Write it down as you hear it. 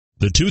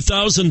The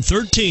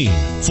 2013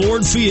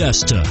 Ford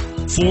Fiesta.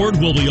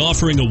 Ford will be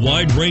offering a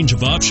wide range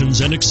of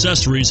options and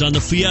accessories on the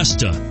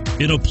Fiesta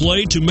in a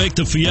play to make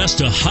the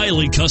Fiesta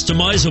highly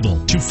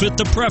customizable to fit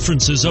the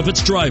preferences of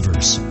its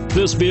drivers.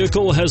 This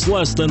vehicle has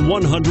less than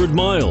 100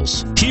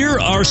 miles. Here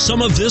are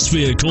some of this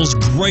vehicle's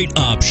great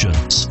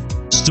options: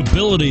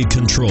 stability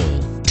control,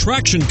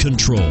 traction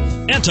control,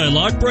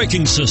 anti-lock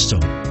braking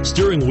system,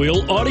 steering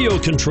wheel audio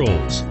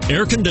controls,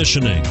 air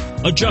conditioning,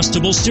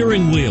 adjustable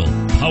steering wheel,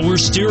 power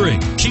steering,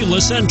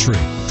 keyless entry,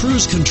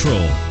 cruise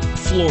control,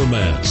 floor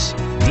mats.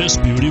 This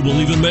beauty will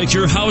even make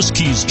your house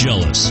keys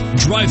jealous.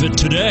 Drive it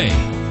today.